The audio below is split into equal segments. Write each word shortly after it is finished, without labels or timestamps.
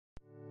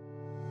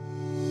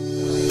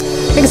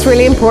it's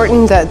really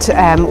important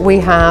that we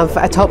have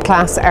a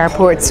top-class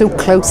airport so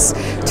close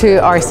to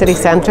our city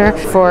centre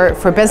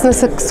for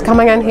businesses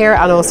coming in here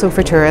and also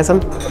for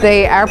tourism.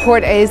 The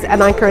airport is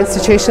an anchor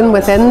institution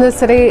within the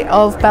city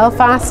of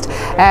Belfast,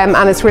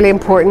 and it's really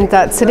important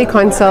that City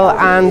Council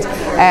and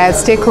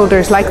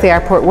stakeholders like the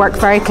airport work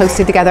very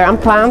closely together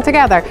and plan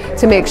together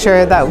to make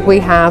sure that we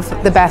have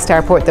the best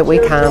airport that we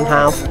can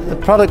have. The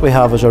product we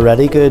have is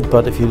already good,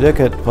 but if you look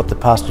at what the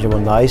passenger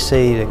will now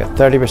see, like a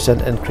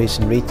 30% increase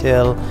in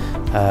retail,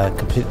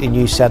 completely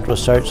new central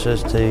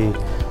searches to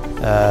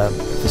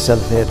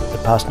facilitate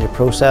the passenger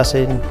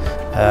processing.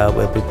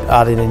 We'll be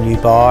adding a new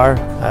bar,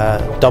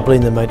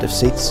 doubling the amount of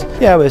seats.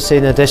 Yeah, we've seen,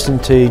 in addition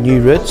to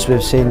new routes,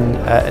 we've seen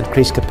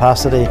increased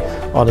capacity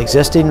on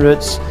existing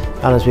routes,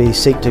 and as we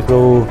seek to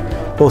grow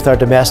both our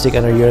domestic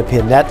and our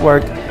European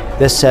network,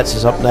 this sets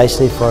us up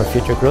nicely for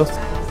future growth.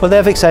 Well, they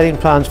have exciting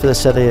plans for the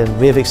city and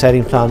we have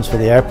exciting plans for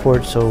the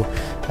airport, so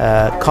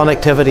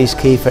connectivity is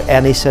key for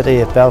any city.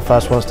 If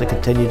Belfast wants to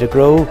continue to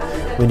grow,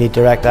 we need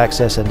direct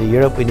access into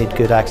Europe, we need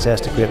good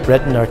access to Great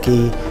Britain, our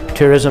key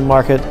tourism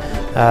market,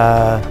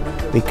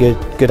 we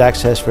good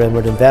access for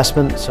inward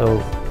investment. So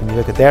when you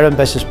look at their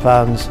ambitious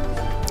plans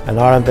and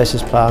our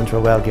ambitious plans, we're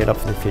well geared up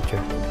for the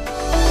future.